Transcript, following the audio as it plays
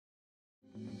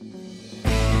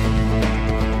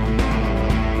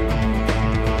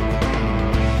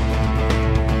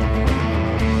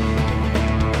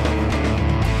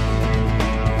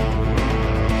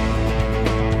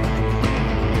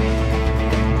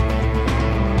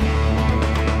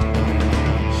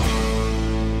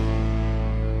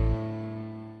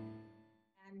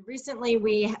recently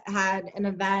we had an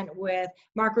event with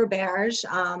Mark Roberge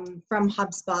from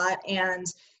HubSpot and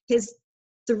his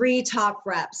 3 top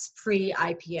reps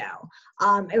pre-IPO.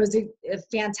 It was a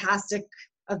fantastic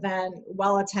event,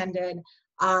 well attended,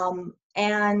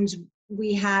 and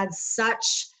we had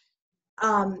such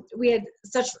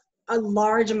a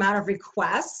large amount of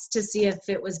requests to see if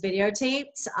it was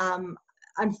videotaped.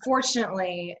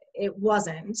 Unfortunately, it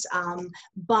wasn't,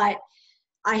 but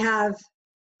I have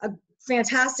a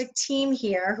fantastic team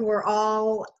here who are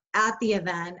all at the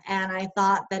event, and I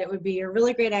thought that it would be a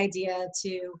really great idea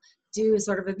to do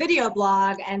sort of a video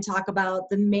blog and talk about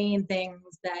the main things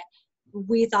that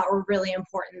we thought were really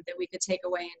important that we could take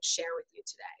away and share with you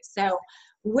today. So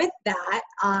with that,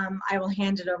 I will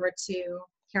hand it over to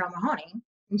Carol Mahoney,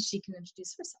 and she can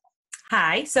introduce herself.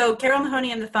 Hi, so Carol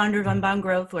Mahoney, I'm the founder of Unbound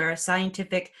Growth. We're a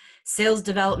scientific sales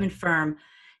development firm.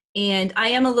 And I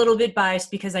am a little bit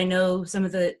biased because I know some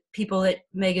of the people that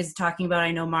Meg is talking about.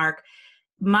 I know Mark.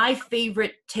 My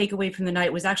favorite takeaway from the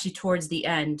night was actually towards the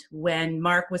end when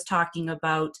Mark was talking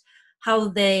about how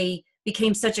they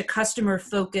became such a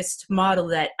customer-focused model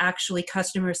that actually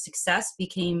customer success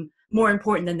became more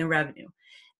important than the revenue.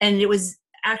 And it was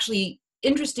actually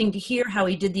interesting to hear how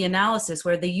he did the analysis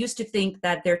where they used to think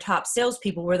that their top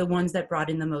salespeople were the ones that brought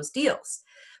in the most deals.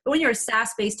 But when you're a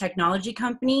SaaS-based technology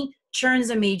company, churn's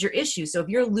a major issue. So if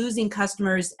you're losing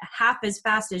customers half as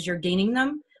fast as you're gaining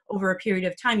them over a period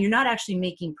of time, you're not actually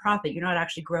making profit. You're not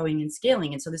actually growing and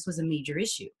scaling. And so this was a major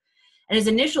issue. And his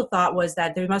initial thought was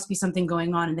that there must be something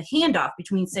going on in the handoff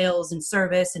between sales and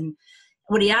service. And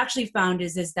what he actually found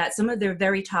is that some of their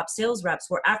very top sales reps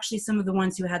were actually some of the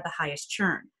ones who had the highest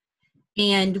churn.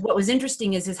 And what was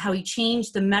interesting is how he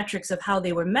changed the metrics of how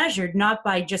they were measured, not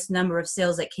by just number of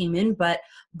sales that came in, but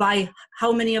by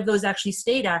how many of those actually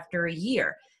stayed after a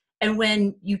year. And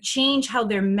when you change how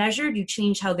they're measured, you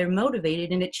change how they're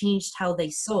motivated, and it changed how they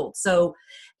sold. So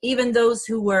even those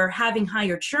who were having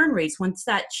higher churn rates, once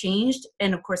that changed,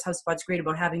 and of course HubSpot's great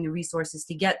about having the resources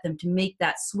to get them to make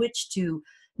that switch to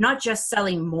not just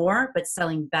selling more, but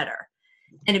selling better.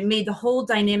 And it made the whole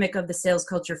dynamic of the sales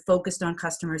culture focused on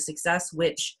customer success,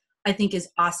 which I think is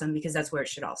awesome because that's where it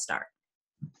should all start.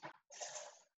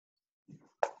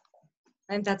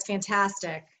 And that's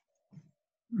fantastic.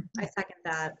 I second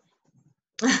that.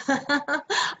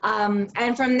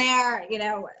 And from there,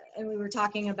 and we were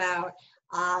talking about,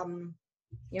 I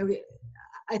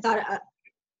thought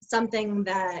something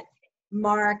that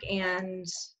Mark and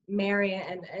Mary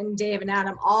and Dave and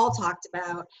Adam all talked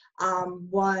about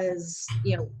was,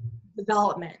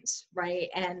 development, right,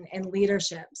 and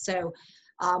leadership. So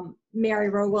Mary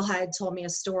Rogel had told me a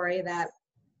story that,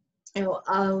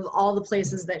 of all the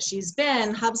places that she's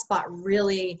been, HubSpot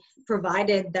really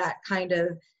provided that kind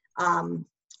of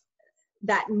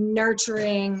that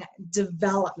nurturing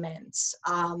development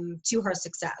to her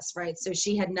success, right? So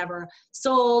she had never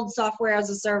sold software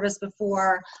as a service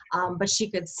before, but she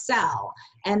could sell.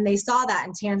 And they saw that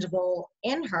intangible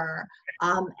in her.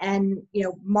 And,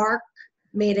 Mark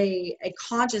made a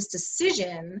conscious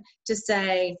decision to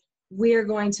say, we're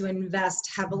going to invest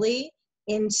heavily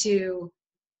into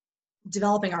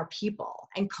developing our people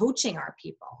and coaching our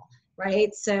people, right?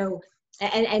 So,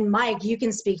 and Mike, you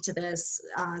can speak to this,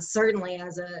 certainly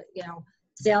as a,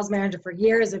 sales manager for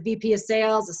years, a VP of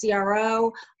sales, a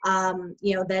CRO,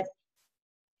 that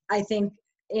I think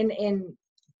in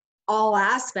all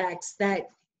aspects that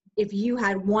if you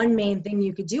had one main thing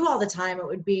you could do all the time, it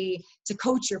would be to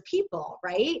coach your people,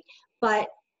 right? But it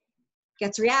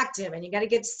gets reactive and you got to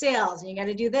get to sales and you got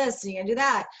to do this and you got to do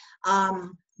that.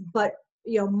 But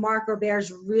Mark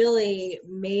Roberge really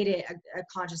made it a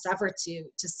conscious effort to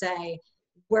say,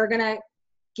 we're going to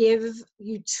give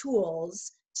you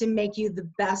tools to make you the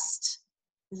best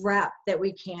rep that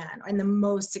we can and the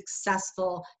most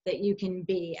successful that you can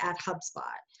be at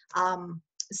HubSpot.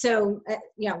 So,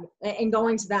 and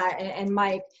going to that, and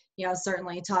Mike,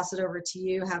 certainly toss it over to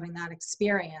you having that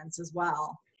experience as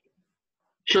well.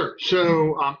 Sure.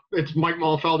 So it's Mike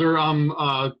Mullenfelder. I'm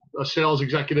a sales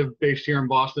executive based here in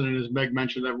Boston. And as Meg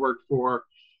mentioned, I've worked for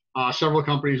several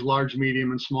companies, large,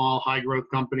 medium, and small, high growth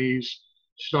companies,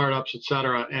 startups, et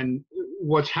cetera. And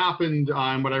what's happened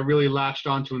and what I really latched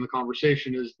onto in the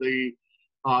conversation is the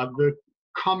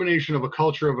combination of a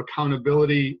culture of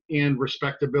accountability and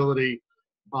respectability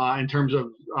in terms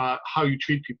of how you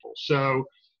treat people. So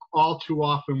all too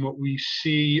often what we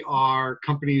see are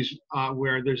companies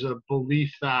where there's a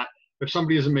belief that if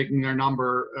somebody isn't making their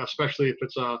number, especially if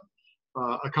it's a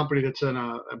company that's an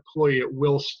employee at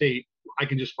will state, I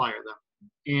can just fire them.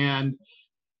 And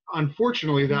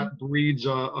unfortunately, that breeds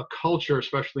a culture,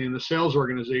 especially in the sales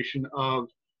organization, of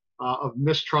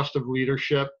mistrust of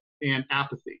leadership, and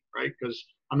apathy, right? Because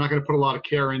I'm not going to put a lot of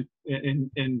care and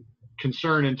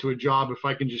concern into a job if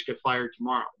I can just get fired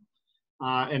tomorrow.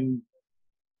 And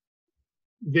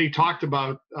they talked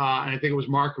about, and I think it was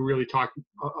Mark who really talked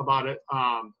about it.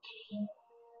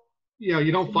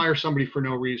 You don't fire somebody for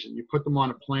no reason. You put them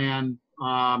on a plan,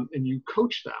 and you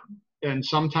coach them. And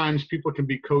sometimes people can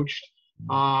be coached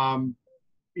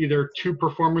either to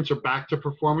performance or back to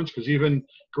performance, because even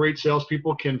great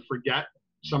salespeople can forget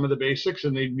some of the basics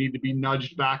and they need to be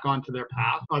nudged back onto their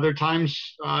path. Other times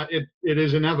it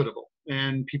is inevitable,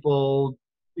 and people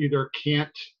either can't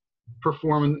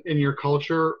perform in your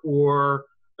culture or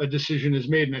a decision is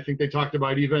made. And I think they talked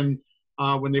about even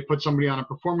when they put somebody on a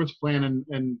performance plan,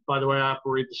 and by the way, I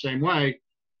operate the same way,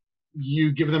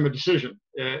 you give them a decision.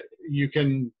 You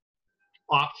can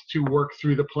opt to work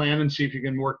through the plan and see if you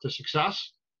can work to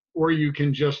success, or you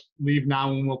can just leave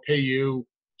now and we'll pay you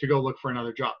to go look for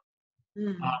another job.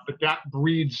 But that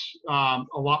breeds a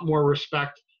lot more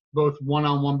respect, both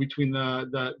one-on-one between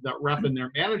the rep and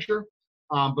their manager,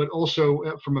 but also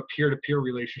from a peer-to-peer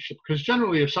relationship. Because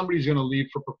generally, if somebody's going to leave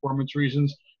for performance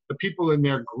reasons, the people in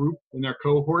their group, in their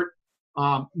cohort,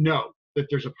 know that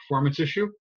there's a performance issue.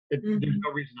 There's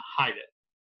no reason to hide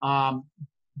it.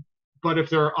 But if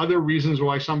there are other reasons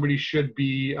why somebody should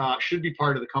be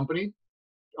part of the company,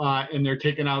 and they're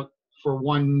taken out for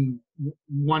one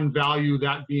value,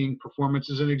 that being performance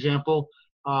as an example,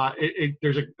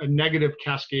 there's a negative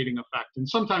cascading effect. And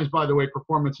sometimes, by the way,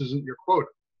 performance isn't your quota.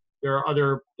 There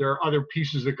are other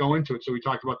pieces that go into it. So we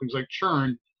talked about things like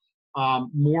churn.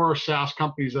 More SaaS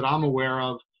companies that I'm aware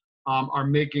of are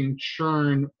making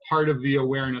churn part of the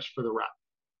awareness for the rep.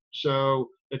 So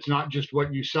it's not just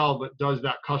what you sell, but does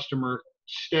that customer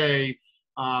stay?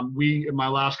 In my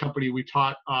last company, we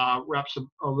taught reps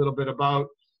a little bit about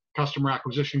customer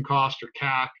acquisition cost, or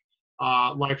CAC,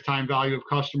 lifetime value of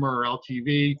customer, or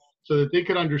LTV, so that they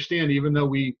could understand, even though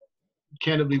we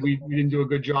didn't do a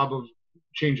good job of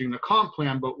changing the comp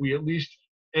plan, but we at least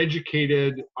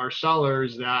educated our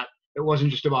sellers that it wasn't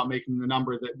just about making the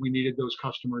number, that we needed those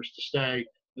customers to stay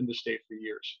and to stay for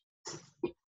years.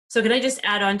 So can I just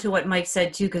add on to what Mike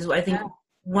said too? Because I think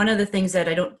one of the things that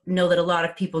I don't know that a lot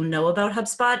of people know about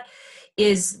HubSpot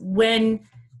is when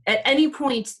at any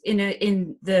point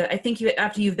I think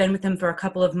after you've been with them for a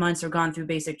couple of months or gone through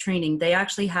basic training, they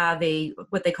actually have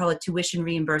what they call a tuition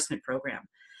reimbursement program.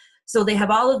 So they have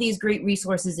all of these great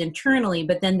resources internally,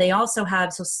 but then they also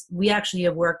have, so we actually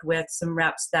have worked with some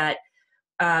reps that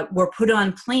were put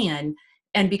on plan.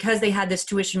 And because they had this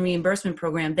tuition reimbursement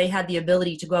program, they had the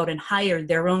ability to go out and hire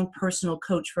their own personal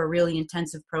coach for a really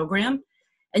intensive program.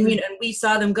 And, and we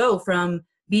saw them go from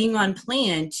being on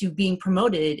plan to being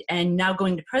promoted and now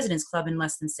going to President's Club in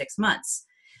less than 6 months.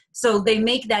 So they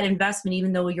make that investment,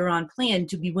 even though you're on plan,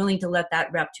 to be willing to let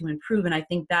that rep to improve. And I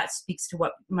think that speaks to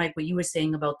what, Mike, what you were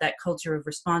saying about that culture of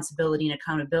responsibility and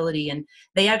accountability. And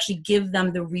they actually give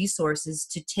them the resources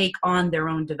to take on their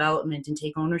own development and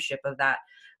take ownership of that,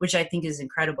 which I think is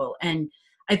incredible. And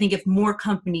I think if more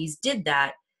companies did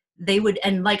that, they would,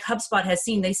 and like HubSpot has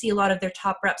seen, they see a lot of their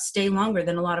top reps stay longer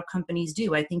than a lot of companies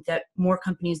do. I think that more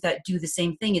companies that do the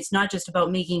same thing, it's not just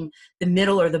about making the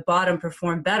middle or the bottom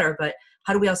perform better, but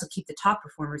how do we also keep the top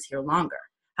performers here longer?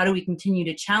 How do we continue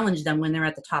to challenge them when they're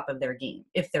at the top of their game,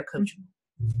 if they're coachable?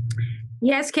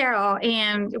 Yes, Carol.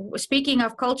 And speaking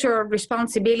of culture of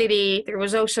responsibility, there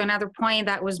was also another point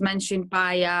that was mentioned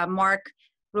by Mark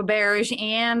Roberge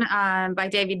and by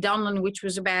David Donlan, which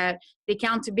was about the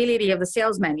accountability of the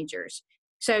sales managers.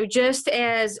 So just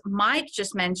as Mike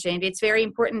just mentioned, it's very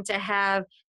important to have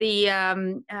the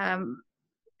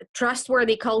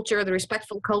trustworthy culture, the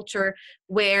respectful culture,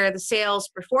 where the sales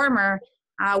performer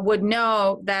would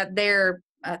know that their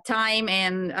time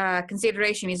and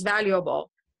consideration is valuable.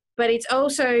 But it's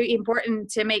also important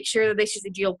to make sure that this is a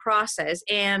dual process.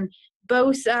 And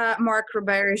both Mark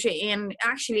Roberge and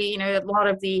actually, a lot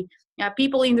of the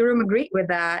people in the room agree with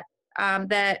that,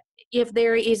 that if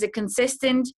there is a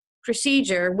consistent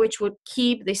procedure which would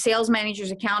keep the sales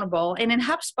managers accountable, and in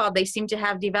HubSpot, they seem to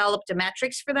have developed a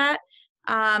metrics for that,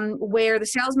 where the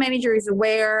sales manager is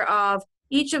aware of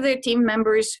each of their team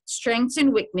members' strengths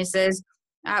and weaknesses,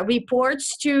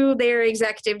 reports to their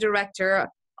executive director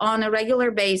on a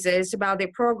regular basis about their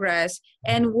progress,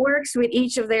 and works with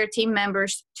each of their team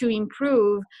members to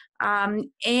improve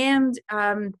and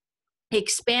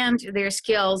expand their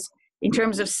skills in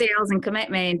terms of sales and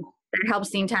commitment that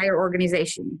helps the entire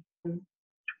organization.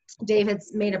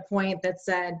 David's made a point that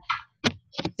said,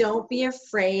 don't be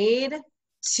afraid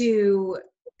to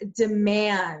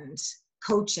demand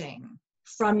coaching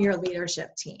from your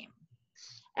leadership team.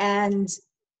 And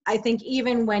I think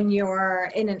even when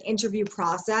you're in an interview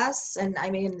process, and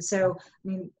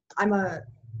I'm a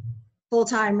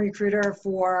full-time recruiter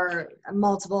for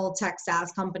multiple tech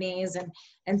SaaS companies,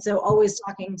 and so always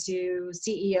talking to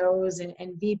CEOs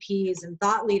and VPs and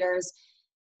thought leaders,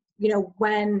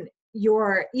 when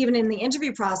you're even in the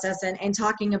interview process and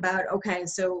talking about, okay,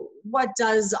 so what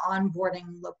does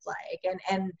onboarding look like?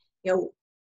 And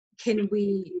can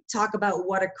we talk about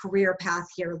what a career path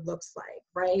here looks like,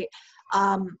 right?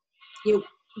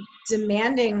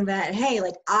 Demanding that, hey,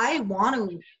 like, I want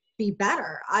to be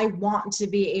better. I want to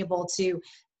be able to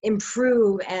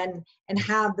improve and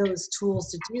have those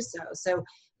tools to do so. So,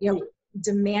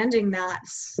 demanding that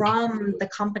from the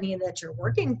company that you're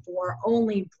working for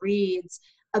only breeds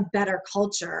a better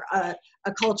culture, a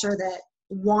culture that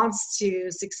wants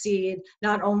to succeed,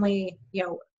 not only,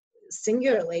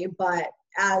 singularly, but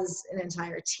as an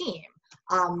entire team.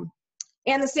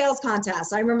 And the sales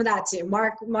contest, I remember that too.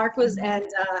 Mark was and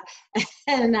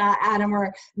Adam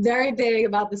were very big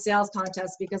about the sales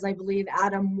contest, because I believe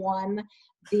Adam won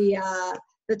the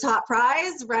top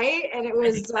prize, right? And it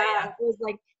was it was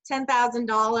like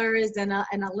 $10,000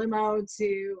 and a limo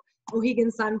to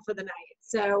Mohegan Sun for the night.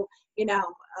 So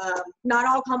not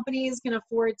all companies can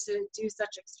afford to do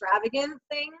such extravagant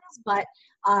things, but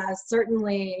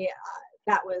certainly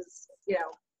that was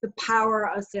the power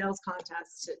of sales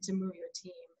contests to move your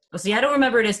team. Well, see, I don't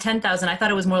remember it as 10,000. I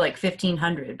thought it was more like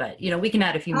 1,500, but we can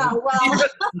add a few more. Oh, well,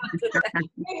 maybe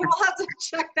we'll have to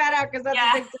check that out, because that's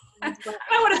a big difference. But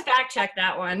I want to fact check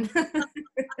that one.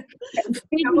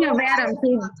 Speaking of Adam,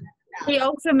 he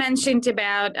also mentioned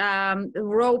about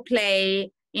role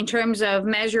play in terms of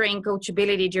measuring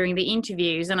coachability during the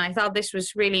interviews. And I thought this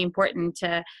was really important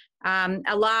to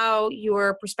allow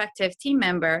your prospective team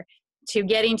member to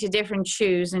get into different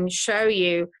shoes and show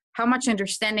you how much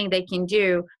understanding they can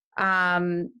do,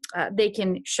 they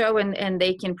can show and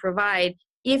they can provide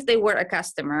if they were a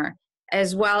customer,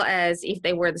 as well as if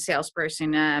they were the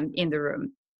salesperson in the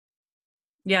room.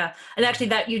 Yeah. And actually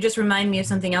that you just remind me of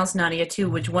something else, Nadia, too,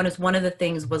 which one of the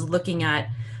things was looking at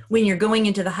when you're going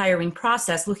into the hiring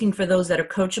process, looking for those that are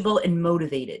coachable and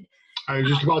motivated. I was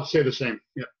just about to say the same.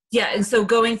 Yeah. Yeah. And so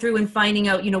going through and finding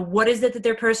out, what is it that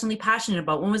they're personally passionate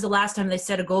about? When was the last time they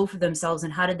set a goal for themselves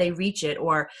and how did they reach it?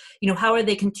 Or, how are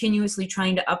they continuously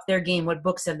trying to up their game? What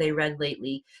books have they read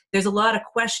lately? There's a lot of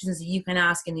questions that you can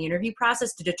ask in the interview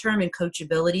process to determine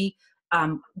coachability,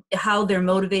 how they're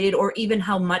motivated, or even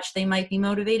how much they might be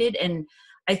motivated. And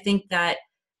I think that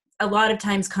a lot of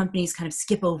times companies kind of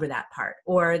skip over that part,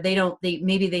 or they don't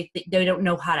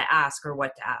know how to ask or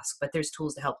what to ask, but there's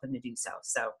tools to help them to do so.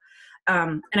 So,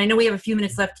 and I know we have a few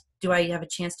minutes left. Do I have a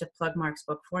chance to plug Mark's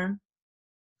book for him?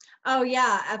 Oh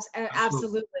yeah,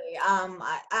 absolutely.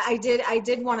 I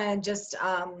did want to just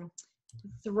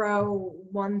throw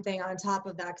one thing on top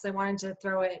of that, because I wanted to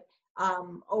throw it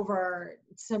over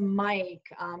to Mike,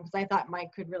 because I thought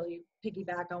Mike could really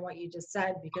piggyback on what you just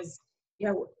said, because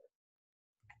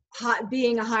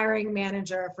being a hiring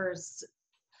manager for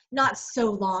not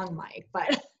so long, Mike,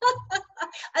 but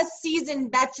a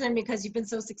seasoned veteran, because you've been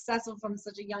so successful from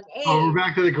such a young age. Oh, we're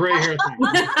back to the gray hair thing.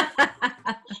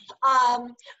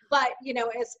 But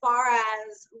as far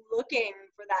as looking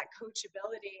for that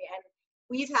coachability, and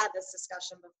we've had this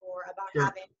discussion before about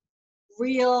having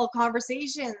real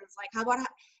conversations, like how about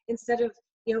instead of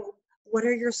what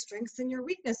are your strengths and your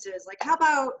weaknesses, like how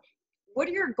about what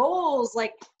are your goals,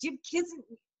 like do you have kids,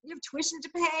 you have tuition to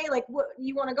pay, like what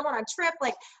you want to go on a trip,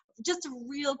 like just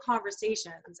real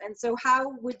conversations. And so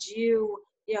how would you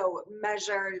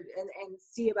measure and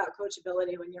see about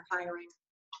coachability when you're hiring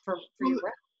for your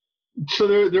rep? So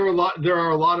there are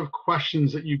a lot of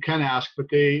questions that you can ask, but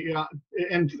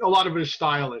and a lot of it is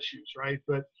style issues, right?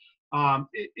 But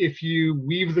if you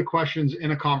weave the questions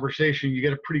in a conversation, you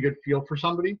get a pretty good feel for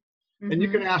somebody. Mm-hmm. And you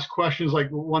can ask questions like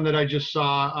one that I just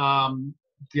saw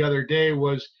the other day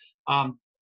was,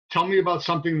 tell me about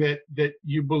something that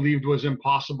you believed was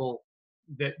impossible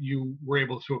that you were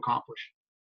able to accomplish.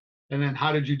 And then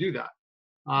how did you do that?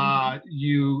 I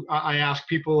ask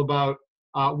people about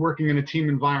working in a team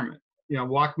environment.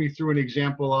 Walk me through an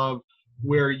example of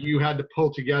where you had to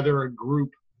pull together a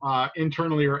group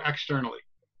internally or externally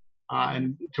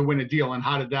and to win a deal. And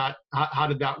how did that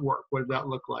work? What did that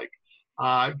look like?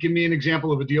 Give me an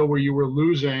example of a deal where you were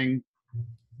losing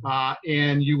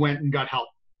and you went and got help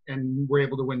and were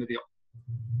able to win the deal.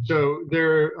 So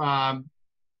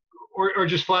or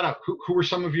just flat out, who were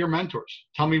some of your mentors?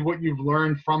 Tell me what you've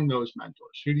learned from those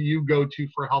mentors. Who do you go to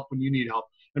for help when you need help?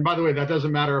 And by the way, that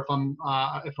doesn't matter if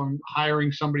I'm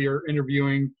hiring somebody or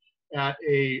interviewing at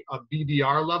a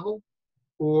BDR level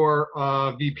or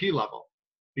a VP level.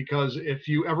 because if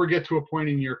you ever get to a point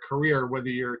in your career, whether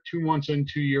you're 2 months in,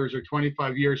 2 years, or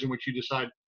 25 years, in which you decide,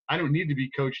 I don't need to be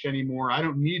coached anymore, I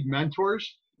don't need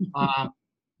mentors,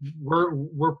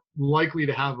 we're likely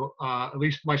to have, at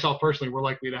least myself personally, we're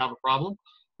likely to have a problem.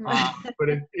 But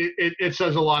it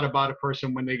says a lot about a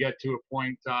person when they get to a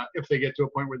point, if they get to a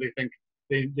point where they think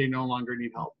they no longer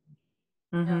need help.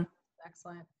 Mm-hmm. Yeah,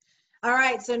 excellent. All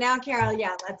right, so now, Carol,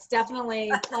 yeah, let's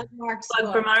definitely plug Mark's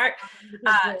Plug for book. Mark.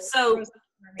 Because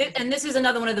And this is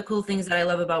another one of the cool things that I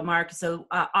love about Mark. So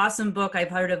awesome book. I've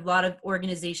heard of a lot of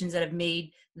organizations that have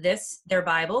made this their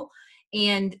Bible,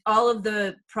 and all of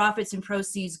the profits and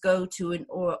proceeds go to an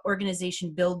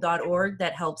organization, build.org,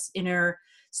 that helps inner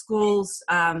schools,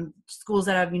 schools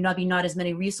that have maybe not as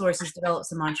many resources, develop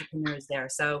some entrepreneurs there.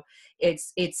 So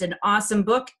it's an awesome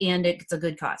book, and it's a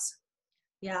good cause.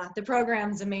 yeah, the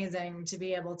program's amazing to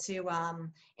be able to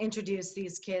introduce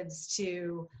these kids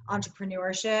to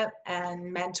entrepreneurship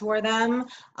and mentor them.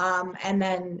 And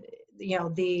then, you know,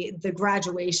 the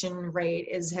graduation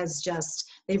rate has just,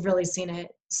 they've really seen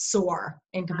it soar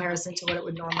in comparison to what it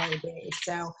would normally be.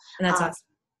 So, And that's awesome.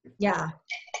 yeah,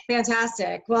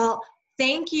 fantastic. Well,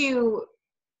 thank you.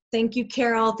 Thank you,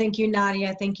 Carol. Thank you,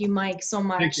 Nadia. Thank you, Mike, so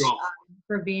much Thank you all.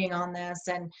 for being on this.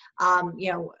 And,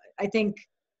 you know, I think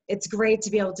it's great to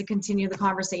be able to continue the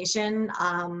conversation.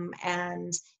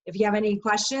 And if you have any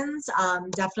questions,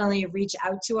 definitely reach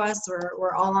out to us.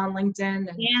 We're all on LinkedIn.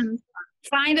 And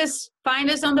find us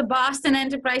on the Boston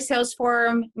Enterprise Sales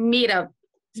Forum meetup.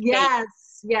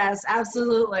 Yes,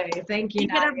 absolutely. Thank you,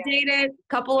 Keep it Nadia. updated.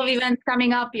 Couple of events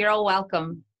coming up. You're all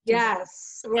welcome.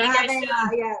 Yes, we're You guys having,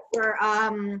 soon.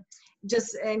 we're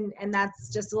just, and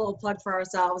that's just a little plug for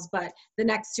ourselves, but the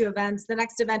next event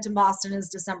in Boston is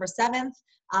December 7th.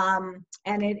 And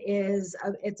it's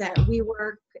at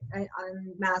WeWork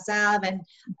on Mass Ave, and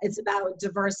it's about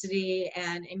diversity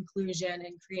and inclusion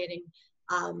and creating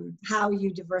how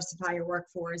you diversify your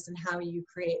workforce and how you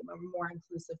create a more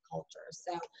inclusive culture.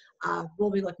 So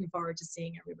we'll be looking forward to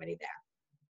seeing everybody there.